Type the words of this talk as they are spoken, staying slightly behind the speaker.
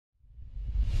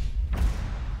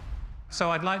So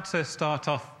I'd like to start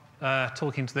off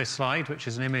talking to this slide, which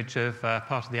is an image of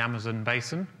part of the Amazon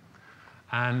basin.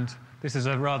 And this is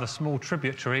a rather small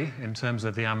tributary in terms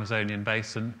of the Amazonian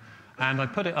basin. And I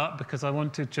put it up because I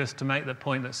wanted just to make the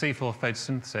point that C4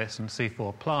 photosynthesis and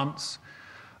C4 plants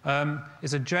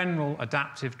is a general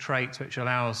adaptive trait which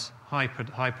allows high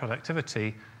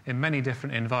productivity in many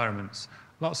different environments.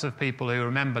 Lots of people who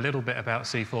remember a little bit about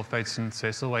C4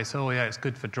 photosynthesis always say, oh yeah, it's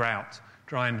good for dry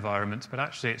environments, but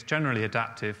actually it's generally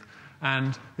adaptive.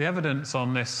 And the evidence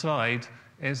on this slide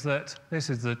is that this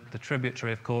is the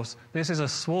tributary, of course. This is a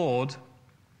sward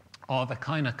of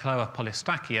Echinocloa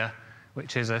polystachya,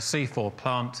 which is a C4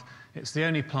 plant. It's the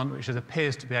only plant which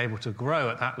appears to be able to grow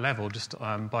at that level just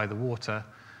by the water.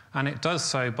 And it does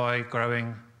so by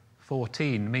growing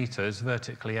 14 meters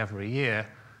vertically every year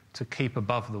to keep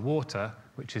above the water,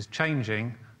 which is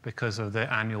changing because of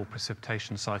the annual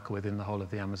precipitation cycle within the whole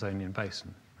of the Amazonian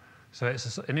basin. So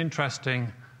it's an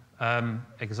interesting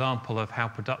example of how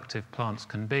productive plants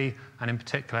can be, and in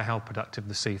particular how productive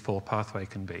the C4 pathway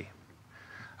can be.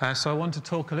 So I want to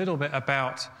talk a little bit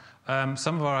about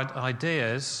some of our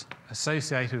ideas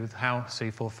associated with how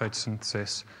C4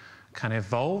 photosynthesis can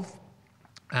evolve.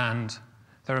 And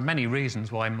there are many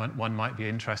reasons why one might be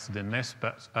interested in this,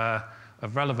 but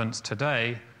of relevance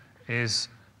today is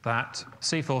that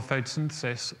C4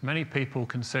 photosynthesis, many people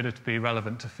consider to be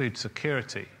relevant to food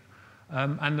security.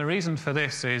 And the reason for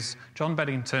this is John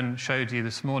Beddington showed you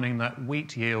this morning that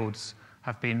wheat yields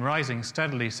have been rising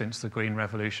steadily since the Green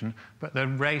Revolution, but the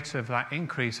rate of that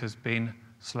increase has been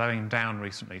slowing down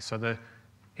recently. So the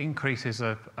increases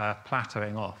are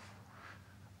plateauing off.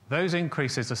 Those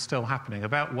increases are still happening,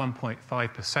 about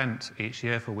 1.5% each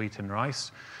year for wheat and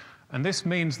rice. And this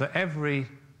means that every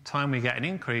time we get an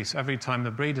increase, every time the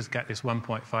breeders get this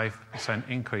 1.5%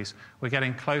 increase, we're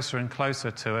getting closer and closer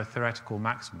to a theoretical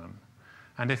maximum.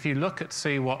 And if you look at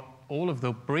see what all of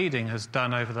the breeding has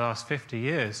done over the last 50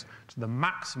 years to the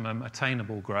maximum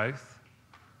attainable growth,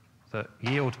 the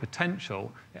yield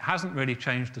potential, it hasn't really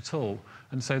changed at all.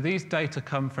 And so these data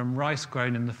come from rice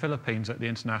grown in the Philippines at the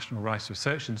International Rice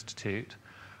Research Institute.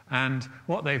 And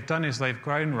what they've done is they've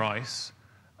grown rice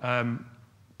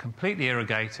completely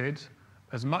irrigated,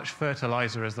 as much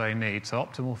fertilizer as they need, so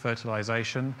optimal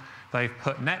fertilization. They've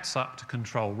put nets up to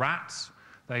control rats.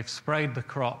 They've sprayed the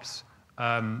crops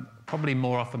probably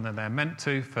more often than they're meant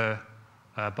to for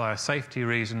biosafety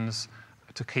reasons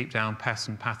to keep down pests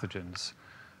and pathogens.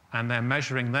 And they're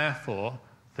measuring, therefore,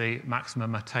 the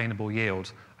maximum attainable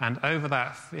yield. And over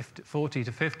that 40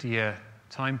 to 50-year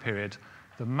time period,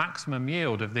 the maximum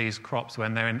yield of these crops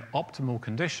when they're in optimal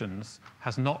conditions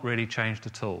has not really changed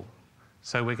at all.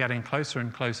 So we're getting closer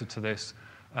and closer to this,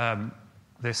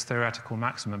 this theoretical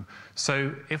maximum.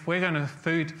 So if we're going to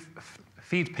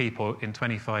feed people in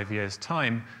 25 years'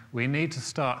 time, we need to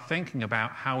start thinking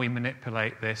about how we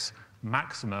manipulate this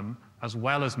maximum as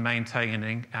well as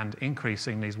maintaining and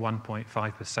increasing these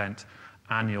 1.5%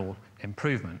 annual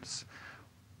improvements.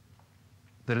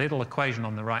 The little equation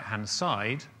on the right-hand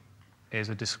side is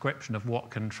a description of what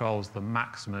controls the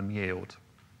maximum yield.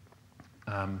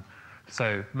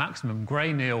 So maximum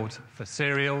grain yield for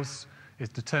cereals is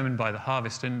determined by the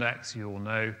harvest index. You all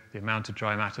know the amount of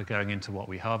dry matter going into what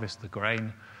we harvest, the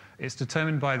grain. It's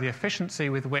determined by the efficiency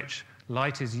with which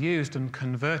light is used and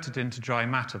converted into dry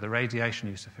matter, the radiation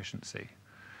use efficiency.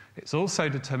 It's also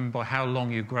determined by how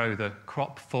long you grow the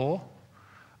crop for,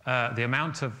 the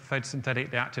amount of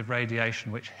photosynthetically active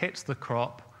radiation which hits the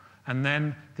crop, and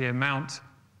then the amount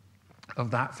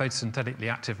of that photosynthetically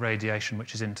active radiation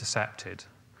which is intercepted.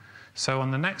 So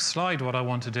on the next slide, what I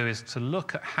want to do is to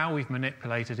look at how we've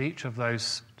manipulated each of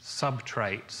those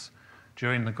sub-traits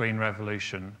during the Green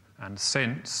Revolution and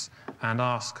since, and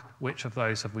ask which of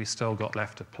those have we still got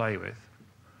left to play with.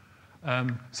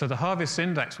 So the harvest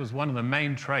index was one of the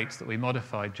main traits that we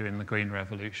modified during the Green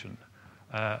Revolution.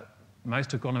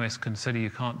 Most agronomists consider you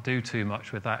can't do too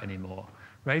much with that anymore.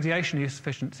 Radiation use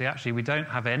efficiency, actually, we don't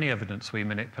have any evidence we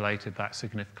manipulated that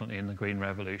significantly in the Green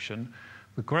Revolution.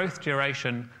 The growth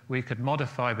duration we could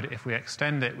modify, but if we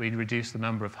extend it, we'd reduce the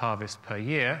number of harvests per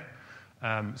year.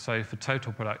 So for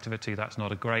total productivity, that's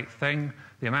not a great thing.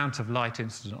 The amount of light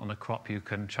incident on a crop you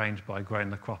can change by growing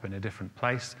the crop in a different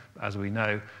place. As we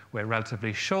know, we're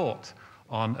relatively short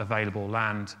on available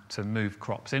land to move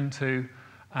crops into.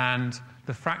 And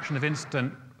the fraction of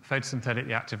incident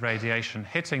photosynthetically active radiation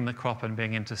hitting the crop and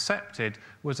being intercepted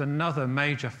was another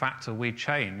major factor we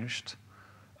changed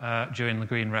during the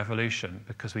Green Revolution,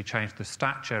 because we changed the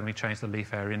stature and we changed the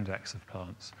leaf area index of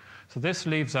plants. So this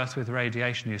leaves us with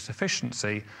radiation use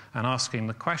efficiency and asking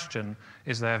the question,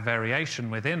 is there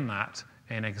variation within that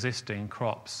in existing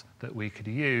crops that we could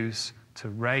use to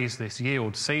raise this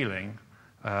yield ceiling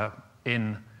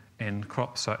in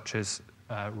crops such as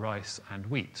rice and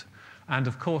wheat. And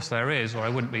of course there is, or I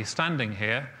wouldn't be standing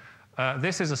here.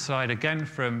 This is a slide again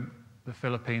from the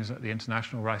Philippines at the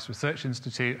International Rice Research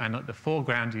Institute, and at the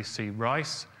foreground you see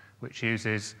rice, which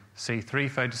uses C3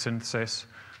 photosynthesis,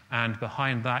 and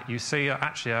behind that you see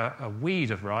actually a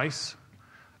weed of rice,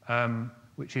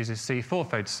 which uses C4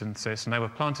 photosynthesis, and they were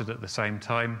planted at the same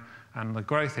time, and the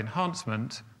growth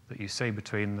enhancement that you see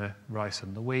between the rice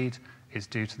and the weed is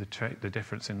due to the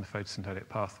difference in the photosynthetic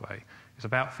pathway. It's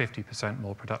about 50%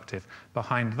 more productive.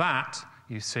 Behind that,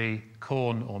 you see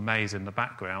corn or maize in the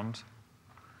background.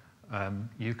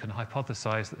 You can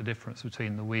hypothesize that the difference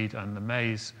between the weed and the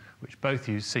maize, which both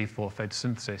use C4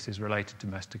 photosynthesis, is related to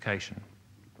domestication.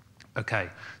 Okay,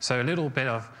 so a little bit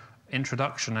of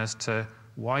introduction as to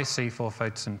why C4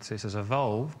 photosynthesis has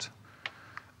evolved.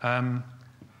 On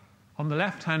the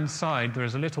left-hand side, there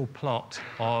is a little plot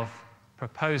of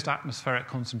proposed atmospheric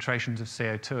concentrations of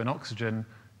CO2 and oxygen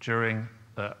during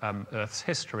the Earth's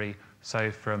history, so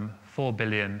from 4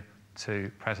 billion to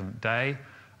present day.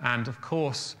 And of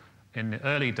course, in the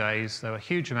early days, there were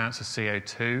huge amounts of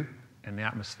CO2 in the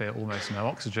atmosphere, almost no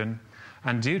oxygen.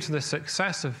 And due to the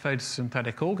success of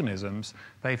photosynthetic organisms,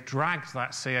 they've dragged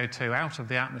that CO2 out of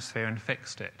the atmosphere and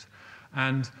fixed it.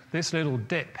 And this little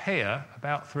dip here,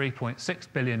 about 3.6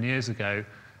 billion years ago,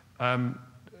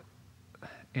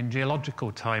 in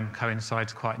geological time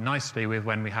coincides quite nicely with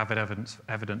when we have evidence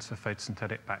for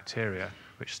photosynthetic bacteria,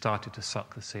 which started to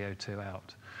suck the CO2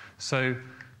 out. So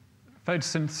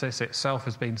photosynthesis itself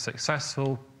has been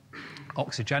successful.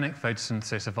 Oxygenic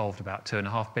photosynthesis evolved about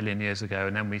 2.5 billion years ago,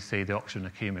 and then we see the oxygen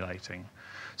accumulating.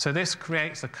 So this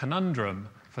creates a conundrum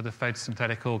for the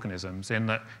photosynthetic organisms in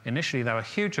that initially there were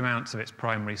huge amounts of its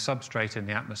primary substrate in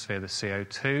the atmosphere, the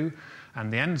CO2,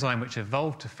 and the enzyme which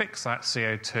evolved to fix that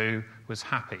CO2 was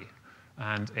happy.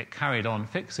 And it carried on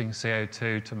fixing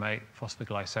CO2 to make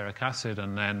phosphoglyceric acid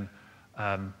and then,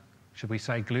 should we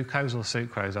say glucose or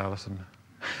sucrose, Alison?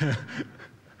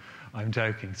 I'm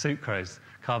joking, sucrose,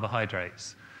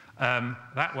 carbohydrates.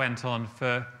 That went on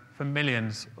for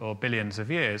millions or billions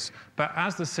of years. But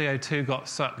as the CO2 got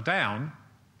sucked down,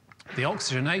 the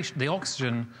oxygen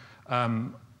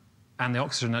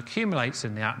accumulates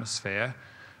in the atmosphere.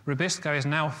 Rubisco is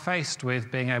now faced with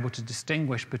being able to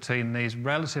distinguish between these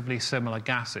relatively similar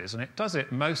gases, and it does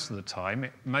it most of the time.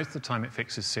 Most of the time it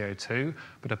fixes CO2,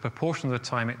 but a proportion of the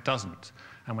time it doesn't.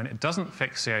 And when it doesn't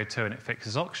fix CO2 and it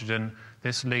fixes oxygen,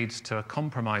 this leads to a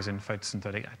compromise in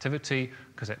photosynthetic activity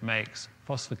because it makes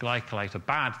phosphoglycolate a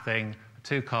bad thing, a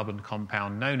two-carbon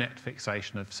compound, no net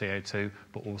fixation of CO2,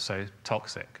 but also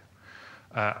toxic.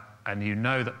 And you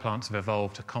know that plants have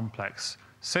evolved a complex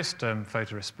system,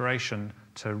 photorespiration,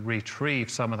 to retrieve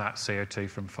some of that CO2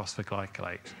 from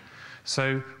phosphoglycolate.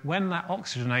 So when that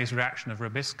oxygenase reaction of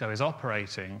Rubisco is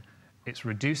operating, it's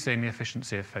reducing the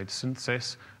efficiency of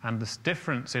photosynthesis, and this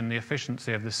difference in the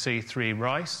efficiency of the C3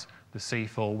 rice, the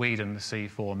C4 wheat, and the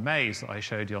C4 maize that I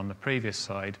showed you on the previous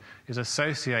slide is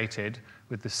associated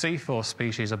with the C4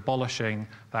 species abolishing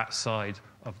that side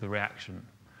of the reaction.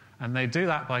 And they do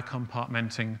that by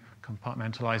compartmentalizing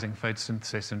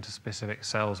photosynthesis into specific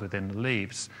cells within the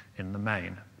leaves in the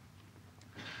main.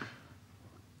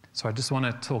 So I just want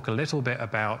to talk a little bit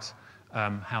about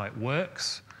how it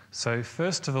works. So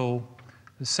first of all,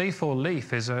 the C4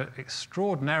 leaf is an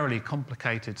extraordinarily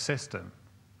complicated system.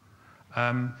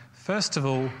 First of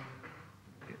all,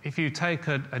 if you take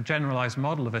a generalized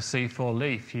model of a C4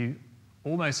 leaf, you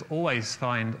almost always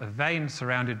find a vein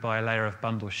surrounded by a layer of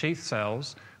bundle sheath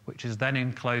cells, which is then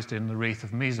enclosed in the wreath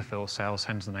of mesophyll cells,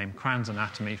 hence the name Kranz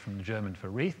anatomy from the German for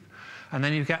wreath. And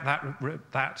then you get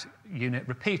that unit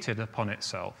repeated upon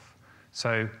itself.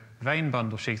 So vein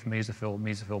bundle sheath mesophyll,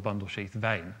 mesophyll bundle sheath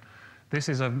vein. This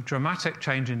is a dramatic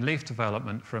change in leaf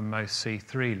development from most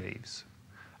C3 leaves.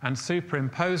 And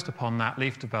superimposed upon that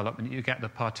leaf development, you get the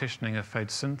partitioning of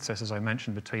photosynthesis, as I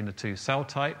mentioned, between the two cell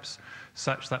types,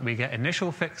 such that we get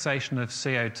initial fixation of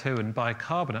CO2 and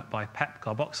bicarbonate by PEP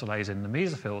carboxylase in the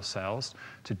mesophyll cells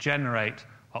to generate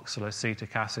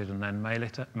oxaloacetic acid and then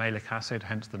malic acid,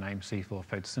 hence the name C4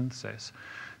 photosynthesis.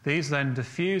 These then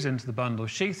diffuse into the bundle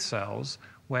sheath cells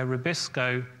where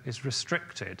Rubisco is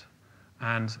restricted,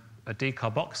 and a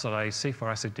decarboxylase,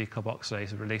 C4 acid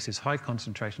decarboxylase, releases high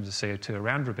concentrations of CO2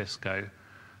 around Rubisco.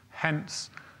 Hence,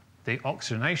 the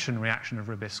oxygenation reaction of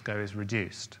Rubisco is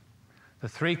reduced. The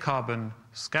 3-carbon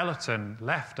skeleton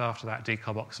left after that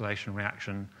decarboxylation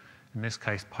reaction, in this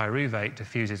case pyruvate,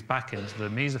 diffuses back into the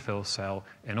mesophyll cell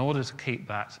in order to keep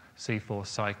that C4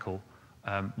 cycle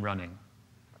running.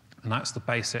 And that's the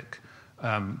basic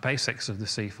basics of the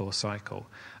C4 cycle.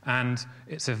 And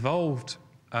it's evolved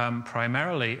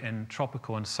primarily in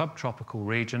tropical and subtropical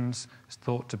regions. It's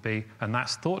thought to be, and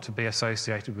that's thought to be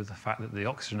associated with the fact that the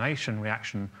oxygenation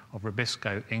reaction of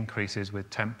rubisco increases with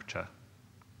temperature.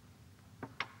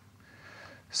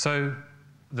 So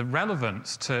the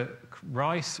relevance to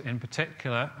rice in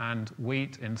particular and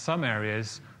wheat in some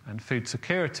areas and food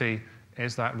security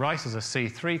is that rice is a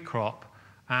C3 crop,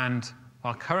 and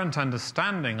our current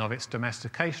understanding of its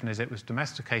domestication is it was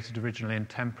domesticated originally in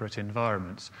temperate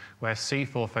environments where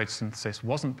C4 photosynthesis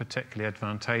wasn't particularly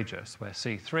advantageous, where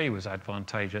C3 was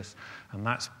advantageous, and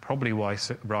that's probably why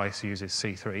rice uses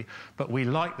C3. But we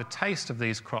like the taste of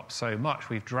these crops so much,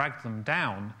 we've dragged them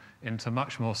down into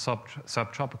much more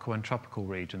subtropical and tropical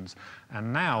regions.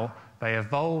 And now they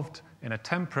evolved in a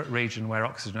temperate region where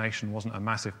oxygenation wasn't a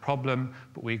massive problem,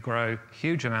 but we grow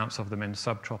huge amounts of them in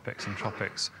subtropics and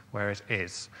tropics where it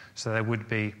is. So there would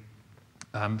be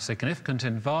significant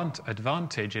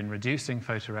advantage in reducing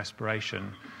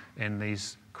photorespiration in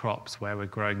these crops where we're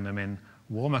growing them in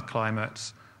warmer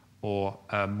climates or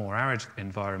more arid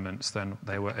environments than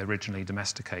they were originally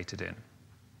domesticated in.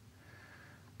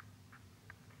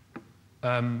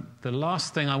 The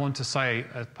last thing I want to say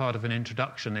as part of an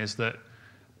introduction is that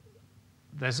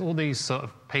there's all these sort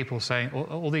of people saying,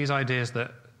 all these ideas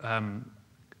that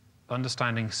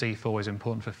understanding C4 is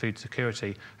important for food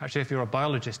security. Actually, if you're a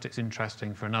biologist, it's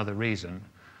interesting for another reason.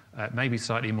 Maybe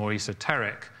slightly more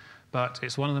esoteric, but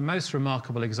it's one of the most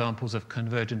remarkable examples of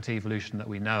convergent evolution that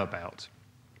we know about,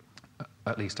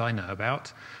 at least I know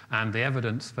about. And the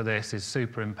evidence for this is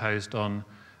superimposed on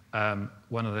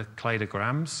one of the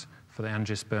cladograms for the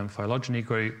angiosperm phylogeny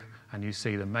group, and you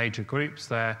see the major groups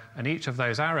there, and each of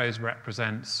those arrows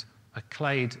represents a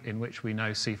clade in which we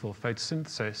know C4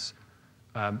 photosynthesis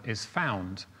is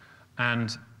found.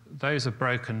 And those are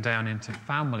broken down into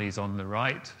families on the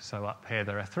right. So up here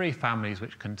there are 3 families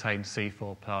which contain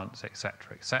C4 plants,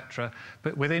 etc., etc.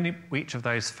 But within each of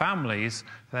those families,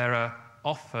 there are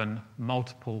often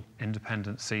multiple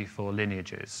independent C4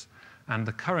 lineages. And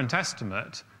the current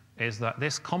estimate is that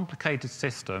this complicated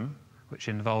system, which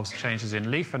involves changes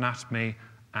in leaf anatomy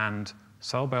and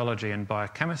cell biology and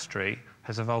biochemistry,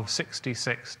 has evolved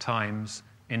 66 times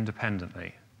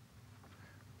independently.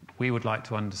 We would like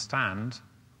to understand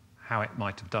how it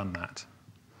might have done that.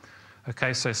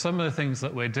 Okay, so some of the things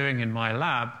that we're doing in my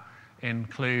lab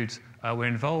include, we're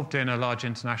involved in a large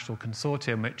international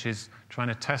consortium which is trying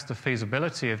to test the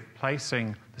feasibility of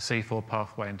placing the C4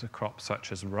 pathway into crops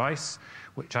such as rice,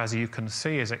 which, as you can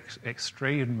see, is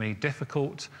extremely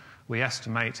difficult. We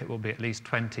estimate it will be at least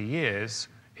 20 years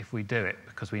if we do it,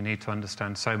 because we need to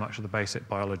understand so much of the basic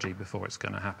biology before it's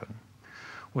going to happen.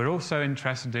 We're also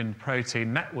interested in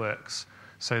protein networks.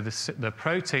 So the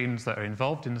proteins that are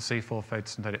involved in the C4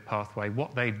 photosynthetic pathway,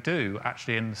 what they do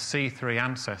actually in the C3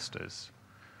 ancestors.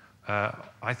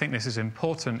 I think this is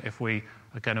important if we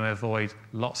are going to avoid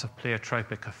lots of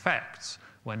pleiotropic effects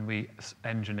when we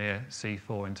engineer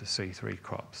C4 into C3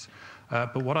 crops.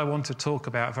 But what I want to talk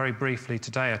about very briefly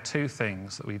today are 2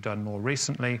 things that we've done more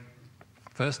recently.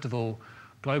 First of all,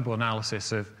 global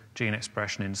analysis of gene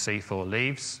expression in C4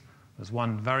 leaves. There's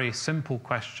one very simple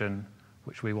question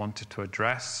which we wanted to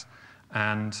address,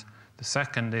 and the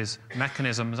second is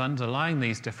mechanisms underlying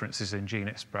these differences in gene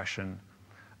expression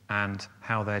and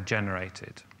how they're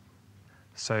generated.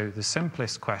 So the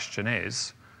simplest question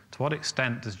is, to what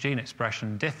extent does gene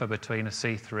expression differ between a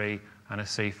C3 and a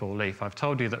C4 leaf? I've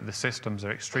told you that the systems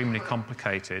are extremely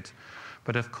complicated,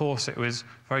 but of course it was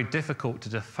very difficult to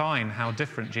define how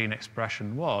different gene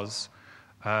expression was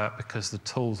because the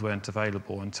tools weren't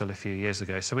available until a few years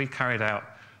ago. So we carried out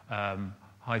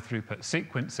high-throughput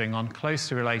sequencing on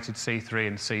closely related C3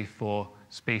 and C4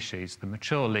 species, the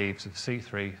mature leaves of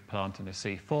C3 plant and a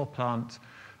C4 plant.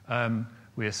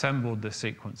 We assembled the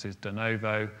sequences de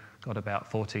novo, got about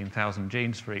 14,000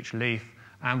 genes for each leaf,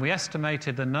 and we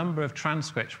estimated the number of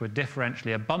transcripts were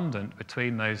differentially abundant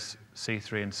between those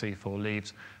C3 and C4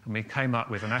 leaves, and we came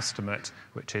up with an estimate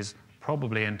which is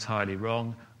probably entirely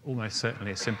wrong, almost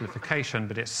certainly a simplification,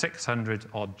 but it's 600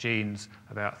 odd genes,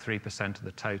 about 3% of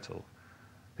the total.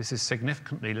 This is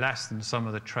significantly less than some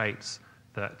of the traits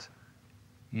that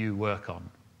you work on,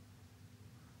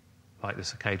 like the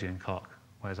circadian clock.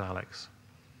 Where's Alex?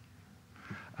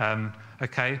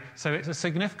 Okay, so it's a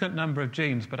significant number of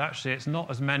genes, but actually it's not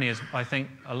as many as I think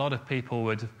a lot of people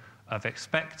would have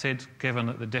expected, given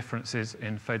that the differences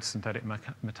in photosynthetic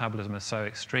metabolism are so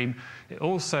extreme. It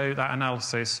also, that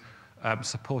analysis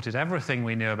supported everything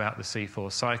we knew about the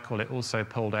C4 cycle. It also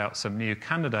pulled out some new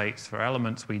candidates for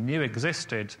elements we knew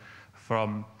existed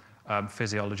from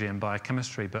physiology and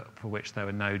biochemistry, but for which there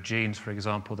were no genes. For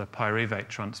example, the pyruvate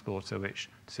transporter, which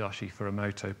Tsuyoshi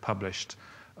Furumoto published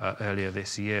earlier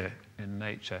this year in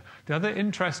Nature. The other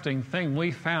interesting thing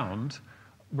we found,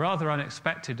 rather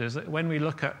unexpected, is that when we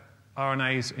look at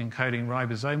RNAs encoding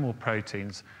ribosomal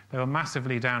proteins, they were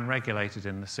massively downregulated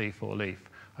in the C4 leaf.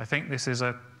 I think this is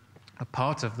a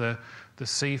part of the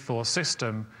C4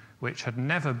 system which had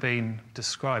never been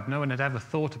described. No one had ever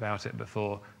thought about it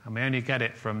before, and we only get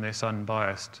it from this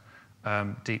unbiased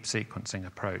deep sequencing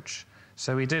approach.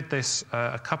 So we did this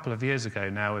a couple of years ago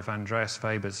now with Andreas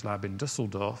Weber's lab in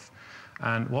Düsseldorf,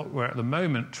 and what we're at the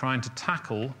moment trying to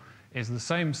tackle is the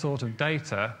same sort of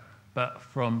data, but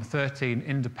from 13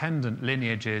 independent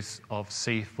lineages of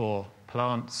C4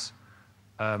 plants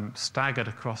staggered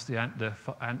across the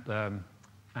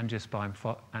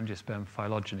angiosperm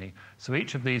phylogeny. So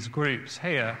each of these groups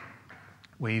here,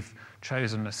 we've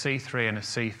chosen a C3 and a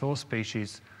C4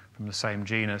 species from the same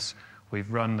genus.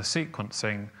 We've run the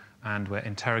sequencing, and we're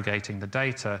interrogating the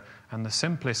data. And the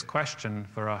simplest question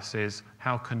for us is,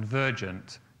 how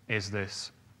convergent is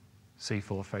this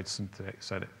C4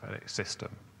 photosynthetic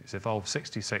system? It's evolved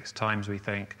 66 times, we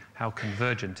think. How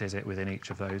convergent is it within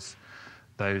each of those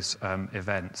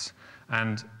events?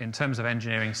 And in terms of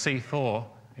engineering C4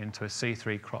 into a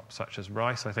C3 crop such as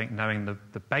rice, I think knowing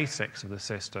the basics of the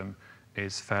system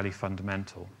is fairly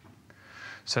fundamental.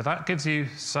 So that gives you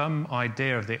some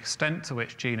idea of the extent to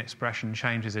which gene expression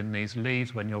changes in these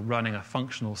leaves when you're running a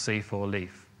functional C4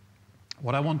 leaf.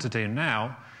 What I want to do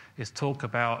now is talk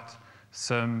about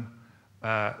some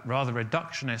rather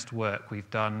reductionist work we've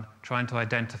done trying to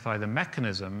identify the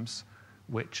mechanisms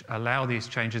which allow these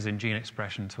changes in gene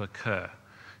expression to occur.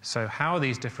 So how are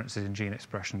these differences in gene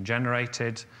expression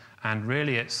generated? And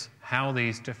really it's how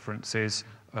these differences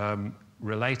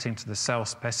relating to the cell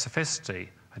specificity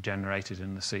are generated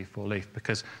in the C4 leaf,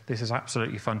 because this is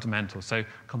absolutely fundamental. So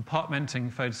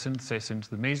compartmenting photosynthesis into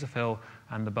the mesophyll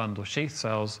and the bundle sheath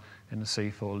cells in the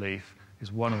C4 leaf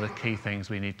is one of the key things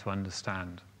we need to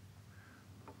understand.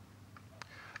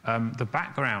 The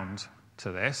background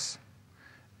to this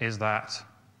is that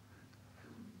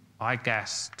I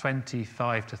guess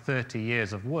 25 to 30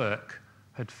 years of work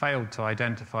had failed to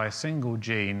identify a single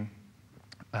gene,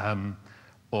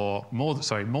 or more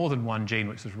than one gene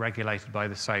which was regulated by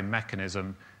the same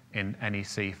mechanism in any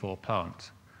C4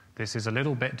 plant. This is a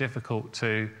little bit difficult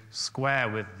to square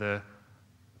with the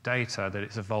data that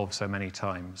it's evolved so many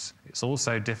times. It's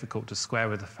also difficult to square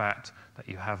with the fact that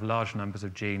you have large numbers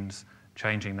of genes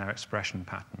changing their expression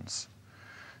patterns.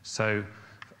 So,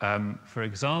 for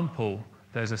example,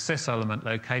 there's a cis element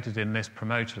located in this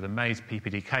promoter, the maize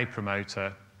PPDK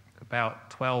promoter, about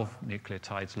 12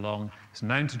 nucleotides long. It's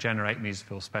known to generate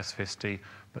mesophyll specificity,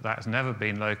 but that has never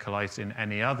been localized in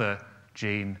any other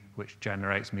gene which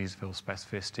generates mesophyll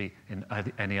specificity in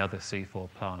any other C4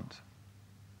 plant.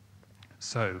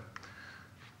 So,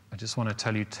 I just want to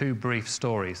tell you two brief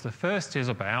stories. The first is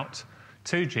about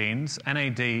two genes,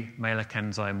 NAD malic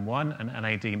enzyme 1 and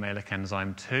NAD malic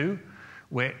enzyme 2,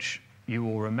 which you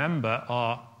will remember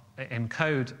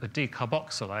encode a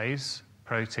decarboxylase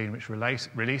protein which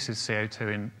releases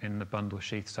CO2 in the bundle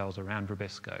sheath cells around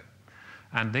rubisco.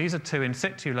 And these are two in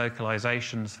situ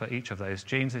localizations for each of those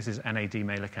genes. This is NAD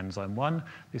malic enzyme 1,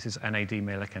 this is NAD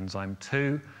malic enzyme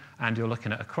 2, and you're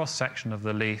looking at a cross-section of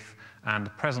the leaf, and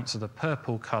the presence of the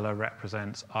purple color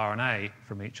represents RNA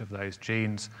from each of those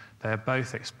genes. They're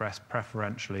both expressed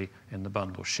preferentially in the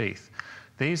bundle sheath.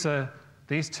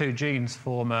 These two genes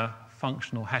form a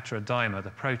functional heterodimer. The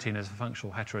protein is a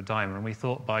functional heterodimer, and we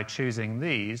thought by choosing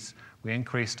these, we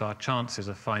increased our chances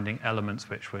of finding elements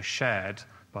which were shared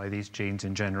by these genes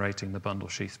in generating the bundle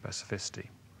sheath specificity.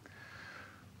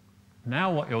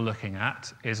 Now what you're looking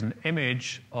at is an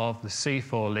image of the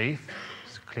C4 leaf,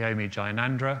 Cleome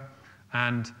gynandra,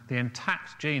 and the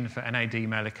intact gene for NAD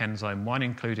malic enzyme 1,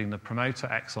 including the promoter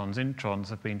exons, introns,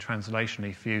 have been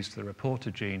translationally fused to the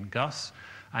reporter gene, GUS,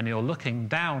 and you're looking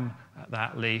down at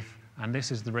that leaf, and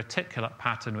this is the reticulate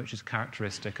pattern which is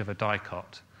characteristic of a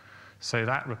dicot. So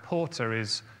that reporter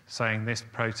is saying this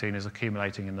protein is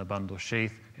accumulating in the bundle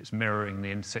sheath. It's mirroring the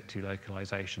in situ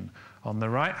localization. On the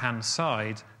right-hand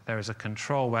side, there is a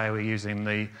control where we're using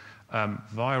the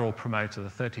viral promoter, the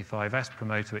 35S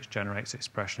promoter, which generates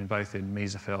expression both in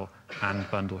mesophyll and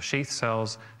bundle sheath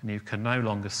cells, and you can no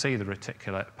longer see the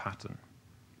reticulate pattern.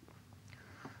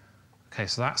 Okay,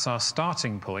 so that's our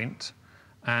starting point,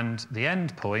 and the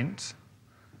end point,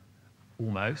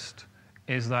 almost,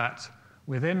 is that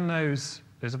within those,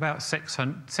 there's about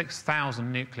 6,000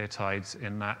 nucleotides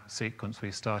in that sequence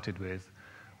we started with.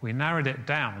 we narrowed it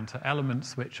down to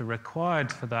elements which are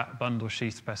required for that bundle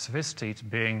sheath specificity to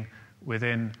being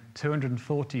within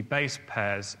 240 base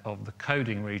pairs of the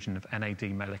coding region of NAD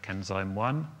melic enzyme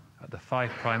 1 at the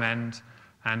 5' end,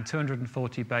 and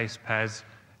 240 base pairs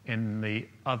in the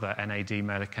other NAD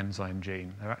melic enzyme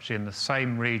gene. They're actually in the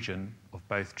same region of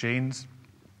both genes,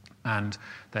 and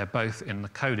they're both in the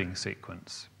coding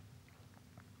sequence.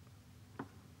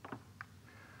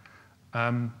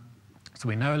 So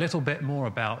we know a little bit more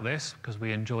about this because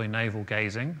we enjoy navel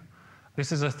gazing.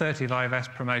 This is a 30 live S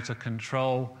promoter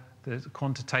control. There's a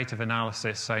quantitative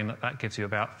analysis saying that that gives you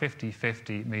about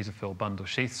 50-50 mesophyll bundle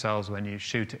sheath cells when you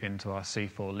shoot it into our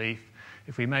C4 leaf.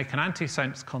 If we make an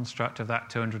antisense construct of that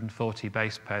 240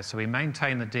 base pairs, so we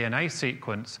maintain the DNA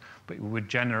sequence, but we would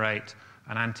generate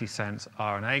an antisense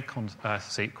RNA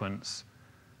sequence,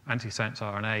 antisense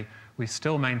RNA, we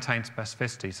still maintain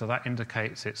specificity, so that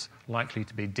indicates it's likely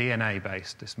to be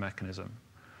DNA-based, this mechanism.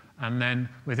 And then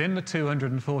within the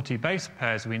 240 base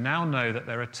pairs, we now know that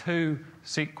there are two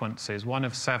sequences, one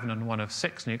of 7 and one of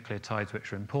 6 nucleotides,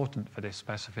 which are important for this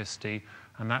specificity,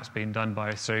 and that's been done by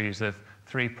a series of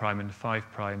 3' and 5'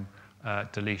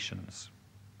 deletions.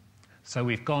 So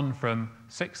we've gone from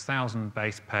 6,000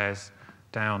 base pairs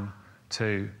down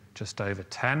to just over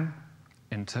 10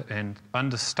 in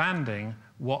understanding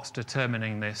what's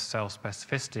determining this cell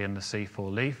specificity in the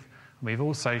C4 leaf. We've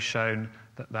also shown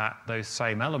that those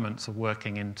same elements are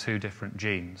working in 2 different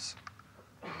genes.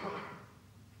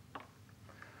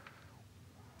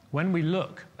 When we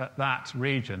look at that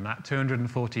region, that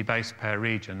 240 base pair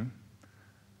region,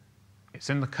 it's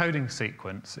in the coding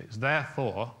sequence. It's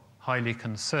therefore highly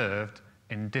conserved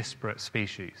in disparate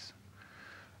species.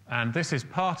 And this is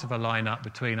part of a lineup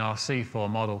between our C4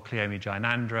 model, Cleome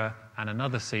gynandra, and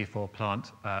another C4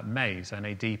 plant, maize,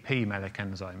 NADP melic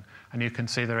enzyme. And you can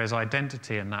see there is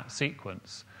identity in that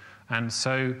sequence. And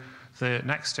so the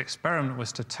next experiment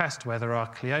was to test whether our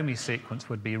Cleome sequence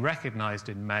would be recognized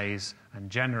in maize and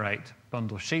generate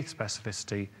bundle sheath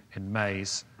specificity in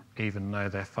maize, even though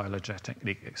they're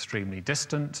phylogenetically extremely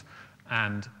distant.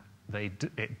 And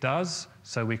it does,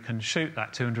 so we can shoot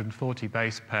that 240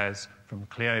 base pairs from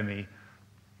Cleome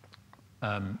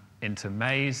into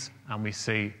maize, and we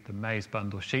see the maize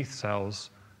bundle sheath cells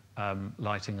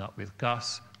lighting up with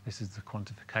GUS. This is the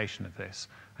quantification of this.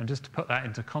 And just to put that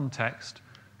into context,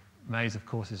 maize, of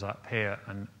course, is up here,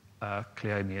 and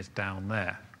Cleome is down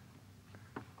there.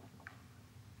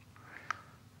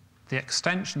 The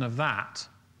extension of that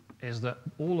is that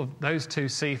all of those 2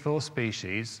 C4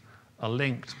 species are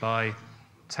linked by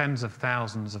tens of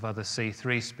thousands of other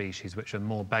C3 species, which are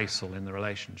more basal in the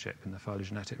relationship, in the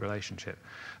phylogenetic relationship.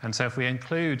 And so if we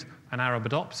include an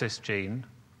Arabidopsis gene,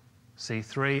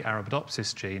 C3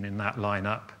 Arabidopsis gene in that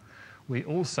lineup, we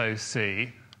also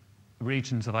see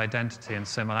regions of identity and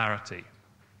similarity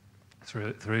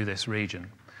through this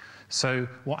region. So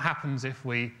what happens if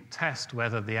we test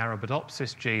whether the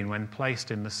Arabidopsis gene, when placed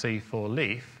in the C4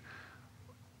 leaf,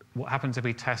 what happens if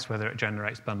we test whether it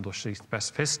generates bundle sheath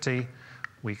specificity?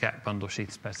 We get bundle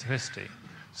sheath specificity.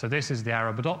 So this is the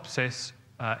Arabidopsis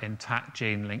intact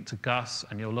gene linked to GUS,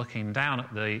 and you're looking down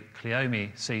at the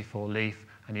Cleome C4 leaf,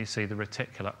 and you see the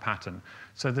reticulate pattern.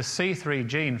 So the C3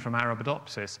 gene from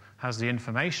Arabidopsis has the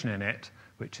information in it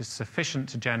which is sufficient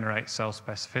to generate cell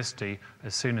specificity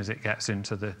as soon as it gets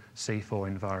into the C4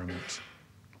 environment.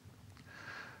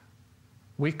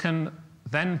 We can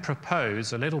then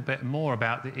propose a little bit more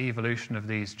about the evolution of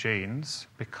these genes,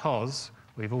 because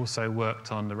we've also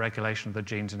worked on the regulation of the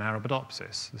genes in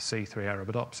Arabidopsis, the C3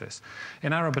 Arabidopsis.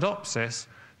 In Arabidopsis,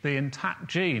 the intact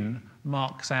gene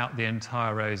marks out the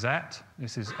entire rosette.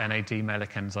 This is NAD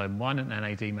melic enzyme 1 and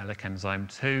NAD melic enzyme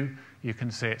 2. You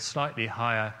can see it's slightly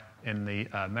higher in the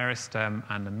meristem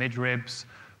and the midribs,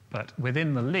 but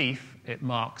within the leaf, it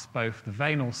marks both the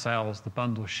veinal cells, the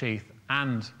bundle sheath,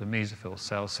 and the mesophyll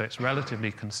cells, so it's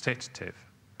relatively constitutive.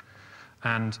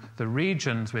 And the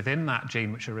regions within that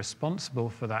gene which are responsible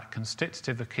for that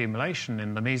constitutive accumulation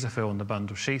in the mesophyll and the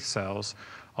bundle sheath cells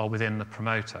are within the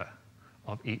promoter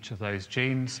of each of those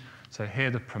genes. So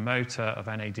here the promoter of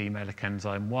NAD melic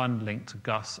enzyme 1 linked to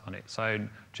GUS on its own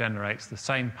generates the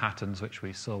same patterns which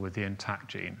we saw with the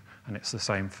intact gene, and it's the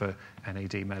same for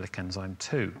NAD melic enzyme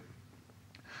 2.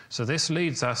 So this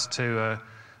leads us to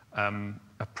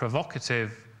a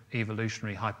provocative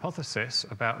evolutionary hypothesis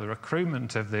about the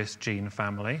recruitment of this gene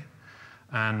family,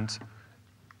 and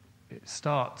it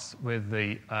starts with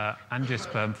the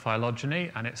angiosperm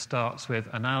phylogeny, and it starts with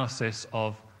analysis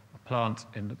of a plant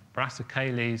in the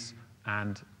Brassicales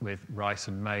and with rice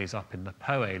and maize up in the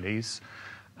Poales.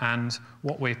 And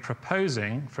what we're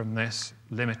proposing from this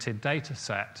limited data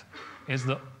set is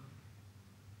that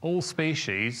all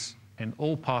species in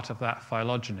all part of that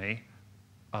phylogeny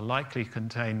are likely to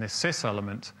contain this cis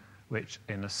element, which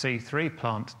in a C3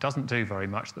 plant doesn't do very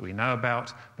much that we know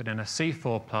about, but in a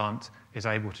C4 plant is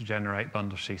able to generate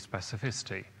bundle sheath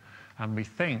specificity. And we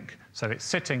think, so it's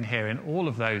sitting here in all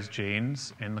of those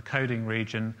genes in the coding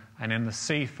region, and in the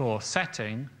C4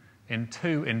 setting, in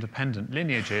 2 independent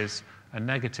lineages, a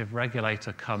negative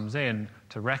regulator comes in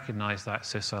to recognize that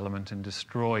cis element and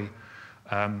destroy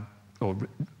or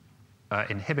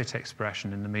inhibit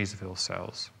expression in the mesophyll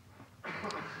cells.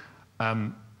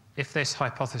 If this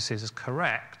hypothesis is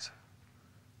correct,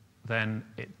 then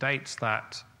it dates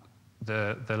that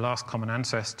the last common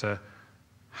ancestor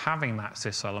having that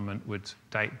cis element would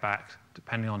date back,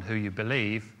 depending on who you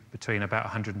believe, between about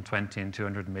 120 and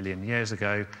 200 million years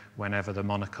ago, whenever the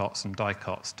monocots and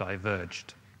dicots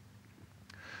diverged.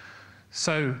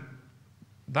 So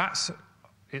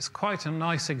it's quite a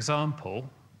nice example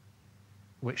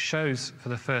which shows for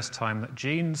the first time that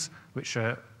genes which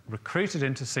are recruited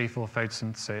into C4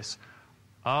 photosynthesis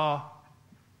are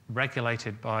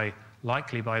regulated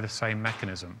likely by the same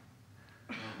mechanism.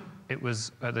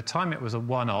 At the time, it was a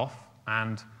one-off,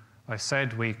 and I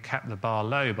said we kept the bar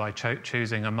low by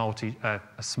choosing a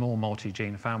small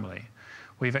multi-gene family.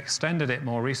 We've extended it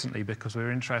more recently because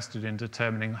we're interested in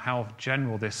determining how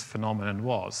general this phenomenon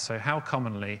was. So how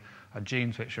commonly are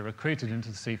genes which are recruited into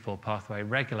the C4 pathway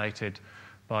regulated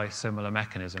by similar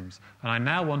mechanisms? And I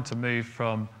now want to move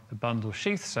from the bundle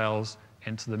sheath cells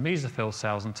into the mesophyll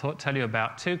cells and tell you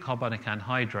about 2 carbonic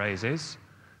anhydrases,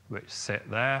 which sit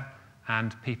there,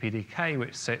 and PPDK,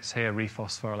 which sits here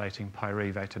rephosphorylating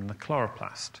pyruvate in the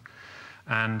chloroplast.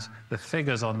 And the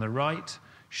figures on the right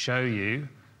show you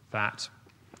that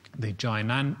the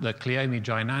Cleome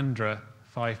gynandra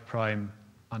 5'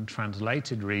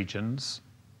 untranslated regions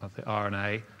of the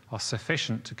RNA are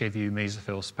sufficient to give you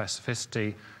mesophyll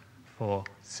specificity for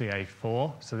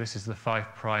CA4. So this is the 5'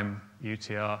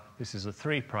 UTR, this is the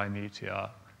 3' UTR.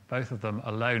 Both of them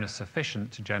alone are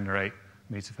sufficient to generate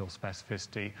mesophyll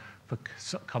specificity. For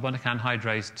carbonic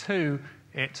anhydrase 2,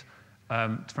 it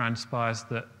transpires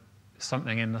that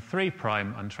something in the 3'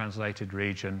 untranslated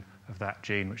region of that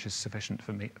gene, which is sufficient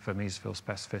for mesophyll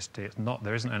specificity.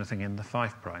 There isn't anything in the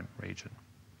 5' region.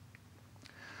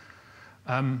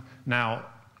 Now,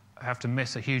 I have to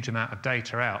miss a huge amount of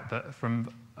data out, but from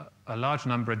a large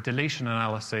number of deletion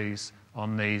analyses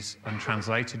on these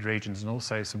untranslated regions and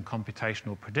also some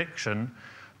computational prediction,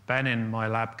 Ben in my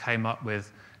lab came up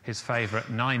with his favorite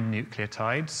 9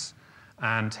 nucleotides,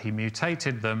 and he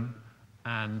mutated them,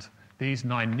 and these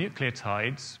 9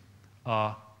 nucleotides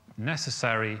are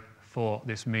necessary for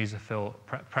this mesophyll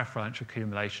preferential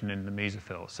accumulation in the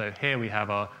mesophyll. So here we have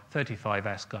our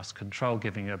 35S Gus control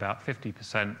giving you about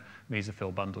 50%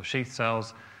 mesophyll bundle sheath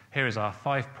cells. Here is our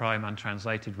 5'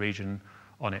 untranslated region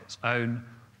on its own,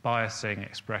 biasing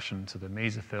expression to the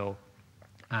mesophyll.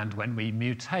 And when we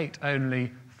mutate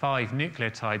only 5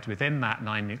 nucleotides within that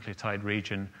 9 nucleotide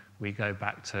region, we go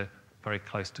back to very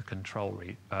close to control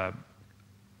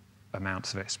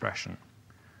amounts of expression.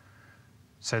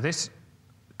 So this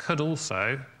could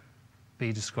also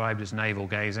be described as navel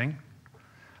gazing.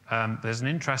 There's an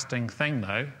interesting thing,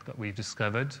 though, that we've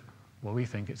discovered. Well, we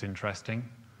think it's interesting.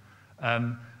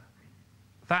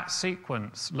 That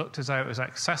sequence looked as though it was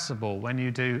accessible when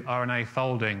you do RNA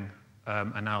folding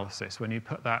analysis. When you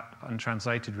put that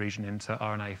untranslated region into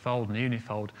RNA fold and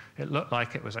unifold, it looked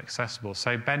like it was accessible.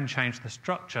 So Ben changed the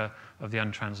structure of the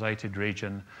untranslated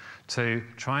region to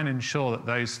try and ensure that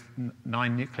those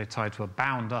 9 nucleotides were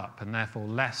bound up and therefore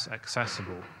less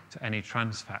accessible to any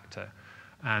trans factor.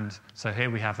 And so here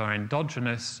we have our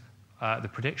endogenous, the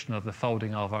prediction of the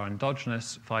folding of our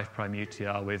endogenous 5'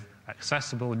 UTR with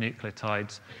accessible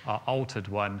nucleotides, our altered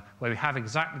one, where we have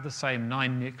exactly the same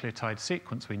 9 nucleotide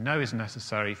sequence we know is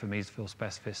necessary for mesophyll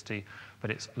specificity,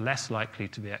 but it's less likely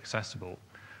to be accessible.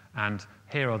 And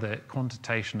here are the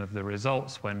quantitation of the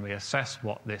results when we assess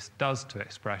what this does to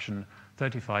expression.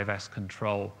 35S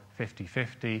control,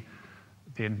 50-50.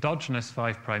 The endogenous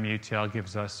 5' UTR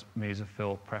gives us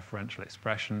mesophyll preferential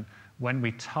expression. When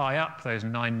we tie up those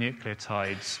 9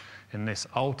 nucleotides in this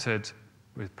altered,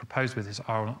 proposed with this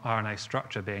RNA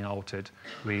structure being altered,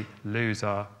 we lose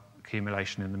our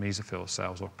accumulation in the mesophyll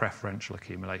cells, or preferential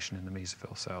accumulation in the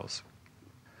mesophyll cells.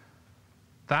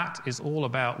 That is all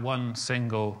about one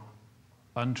single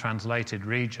untranslated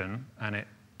region, and it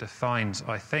defines,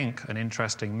 I think, an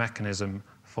interesting mechanism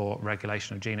for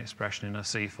regulation of gene expression in a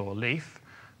C4 leaf,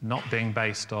 not being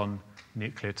based on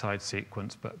nucleotide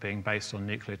sequence, but being based on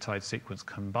nucleotide sequence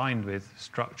combined with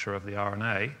structure of the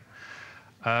RNA.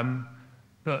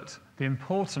 But the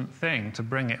important thing to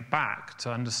bring it back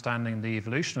to understanding the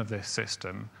evolution of this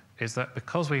system is that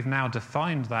because we've now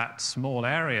defined that small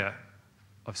area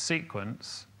of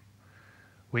sequence,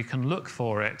 we can look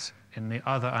for it in the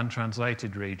other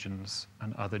untranslated regions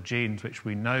and other genes which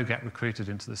we know get recruited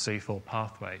into the C4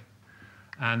 pathway.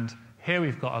 And here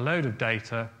we've got a load of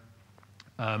data,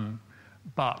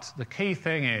 but the key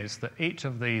thing is that each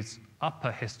of these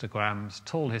upper histograms,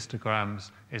 tall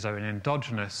histograms, is an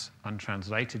endogenous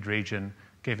untranslated region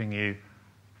giving you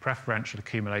preferential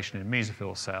accumulation in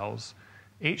mesophyll cells.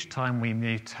 Each time we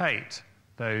mutate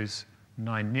those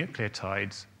 9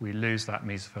 nucleotides, we lose that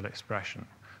mesophyll expression.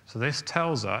 So this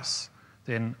tells us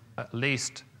in at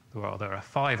least, well, there are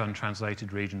 5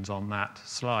 untranslated regions on that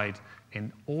slide.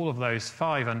 In all of those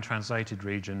 5 untranslated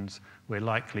regions, we're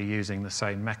likely using the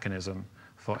same mechanism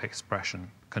for expression,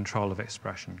 control of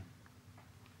expression.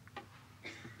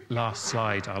 Last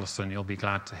slide, Alison, you'll be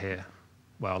glad to hear.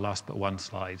 Well, last but one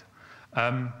slide.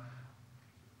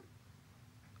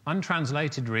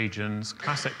 Untranslated regions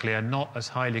classically are not as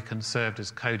highly conserved as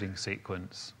coding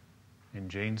sequence in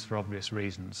genes for obvious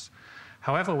reasons.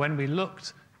 However, when we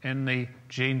looked in the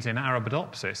genes in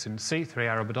Arabidopsis, in C3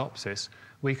 Arabidopsis,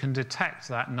 we can detect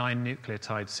that 9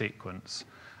 nucleotide sequence.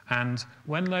 And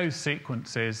when those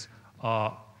sequences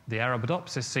are, the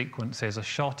Arabidopsis sequences are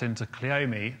shot into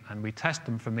Cleome and we test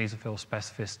them for mesophyll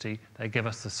specificity, they give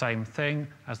us the same thing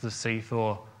as the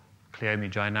C4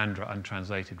 Cleome Gynandra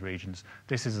untranslated regions.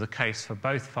 This is the case for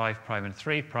both 5' and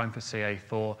 3' for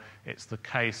CA4. It's the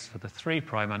case for the 3'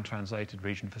 untranslated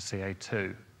region for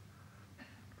CA2.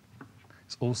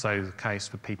 It's also the case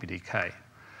for PPDK,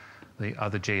 the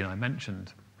other gene I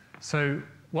mentioned. So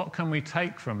what can we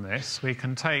take from this? We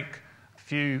can take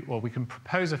we can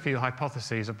propose a few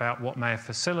hypotheses about what may have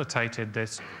facilitated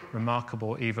this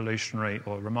remarkable evolutionary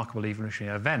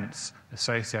events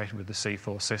associated with the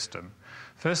C4 system.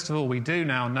 First of all, we do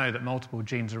now know that multiple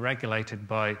genes are regulated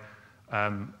by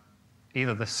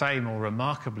either the same or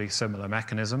remarkably similar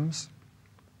mechanisms.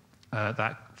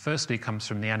 That firstly comes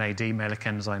from the NAD malic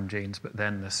enzyme genes, but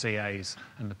then the CAs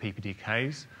and the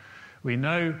PPDKs. We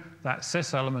know that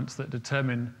cis elements that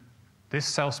determine this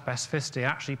cell specificity are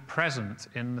actually present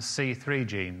in the C3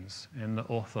 genes, in the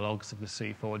orthologs of the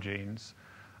C4 genes.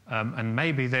 And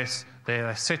maybe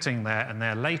they're sitting there and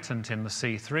they're latent in the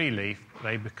C3 leaf.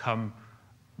 They become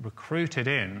recruited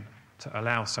in to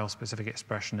allow cell-specific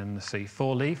expression in the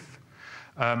C4 leaf.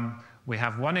 We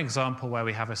have one example where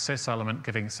we have a cis element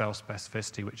giving cell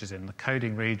specificity, which is in the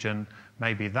coding region.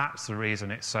 Maybe that's the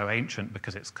reason it's so ancient,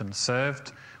 because it's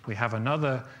conserved. We have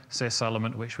another cis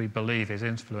element which we believe is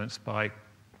influenced by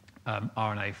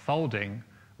RNA folding,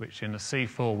 which in the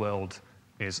C4 world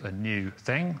is a new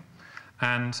thing.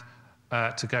 And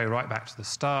to go right back to the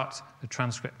start, the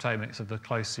transcriptomics of the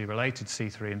closely related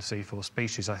C3 and C4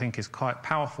 species, I think, is quite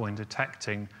powerful in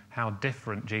detecting how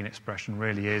different gene expression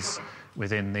really is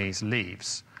within these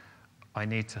leaves. I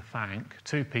need to thank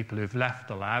 2 people who've left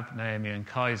the lab, Naomi and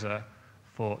Kaiser,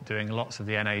 for doing lots of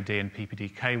the NAD and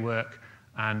PPDK work,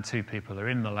 and 2 people who are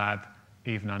in the lab,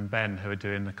 Evan and Ben, who are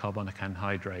doing the carbonic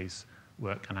anhydrase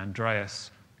work, and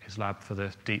Andreas, his lab for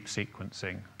the deep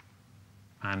sequencing.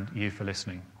 And you for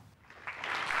listening.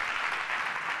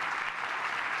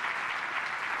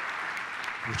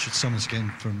 Richard Summers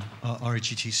again from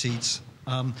REGT Seeds.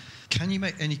 Can you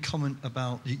make any comment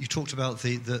about, you talked about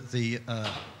the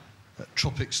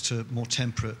tropics to more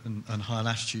temperate and higher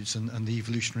latitudes and the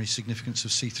evolutionary significance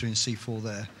of C3 and C4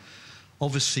 there.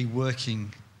 Obviously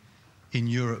working in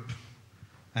Europe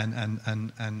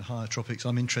and higher tropics,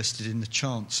 I'm interested in the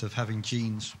chance of having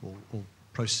genes or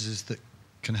processes that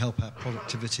can help out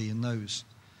productivity in those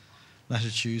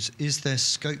latitudes. Is there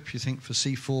scope, you think, for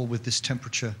C4 with this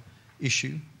temperature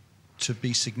issue to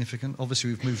be significant? Obviously,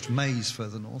 we've moved maize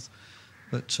further north,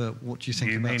 but what do you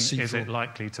think about C4? Is it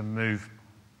likely to move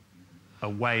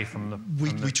away from the...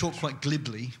 We talk quite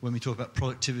glibly when we talk about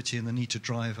productivity and the need to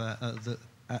drive our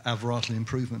varietal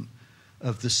improvement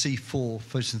of the C4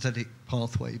 photosynthetic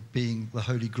pathway being the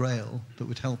holy grail that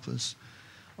would help us.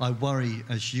 I worry,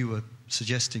 as you were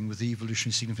suggesting, with the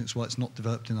evolutionary significance, why it's not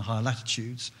developed in the higher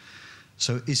latitudes.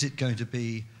 So is it going to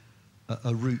be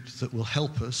a route that will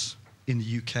help us in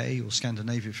the UK or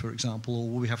Scandinavia, for example, or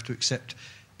will we have to accept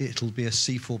it'll be a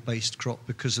C4-based crop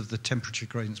because of the temperature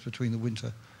gradients between the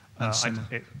winter and summer?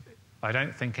 I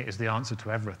don't think it is the answer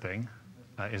to everything,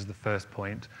 is the first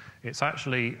point. It's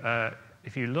actually,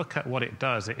 if you look at what it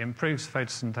does, it improves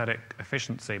photosynthetic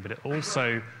efficiency, but it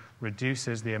also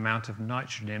reduces the amount of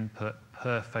nitrogen input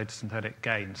per photosynthetic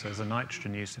gain. So there's a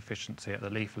nitrogen use efficiency at the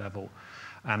leaf level,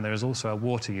 and there is also a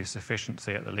water use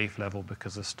efficiency at the leaf level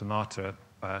because the stomata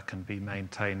can be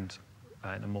maintained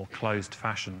in a more closed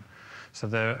fashion. So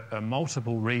there are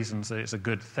multiple reasons that it's a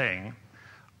good thing.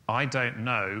 I don't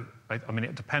know. I mean,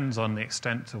 it depends on the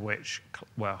extent to which,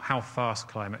 well, how fast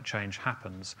climate change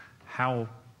happens, how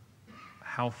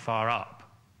far up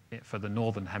for the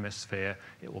northern hemisphere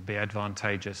it will be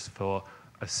advantageous for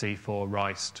a C4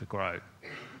 rice to grow,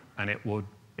 and it will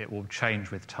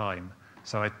change with time.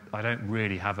 So I don't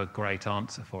really have a great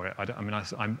answer for it.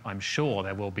 I'm sure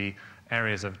there will be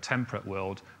areas of temperate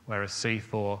world where a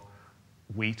C4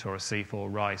 wheat or a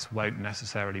C4 rice won't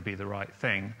necessarily be the right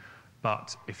thing.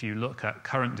 But if you look at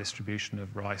current distribution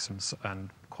of rice and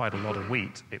quite a lot of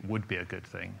wheat, it would be a good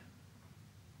thing.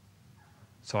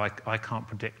 So I can't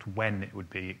predict when it would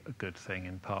be a good thing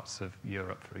in parts of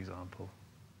Europe, for example.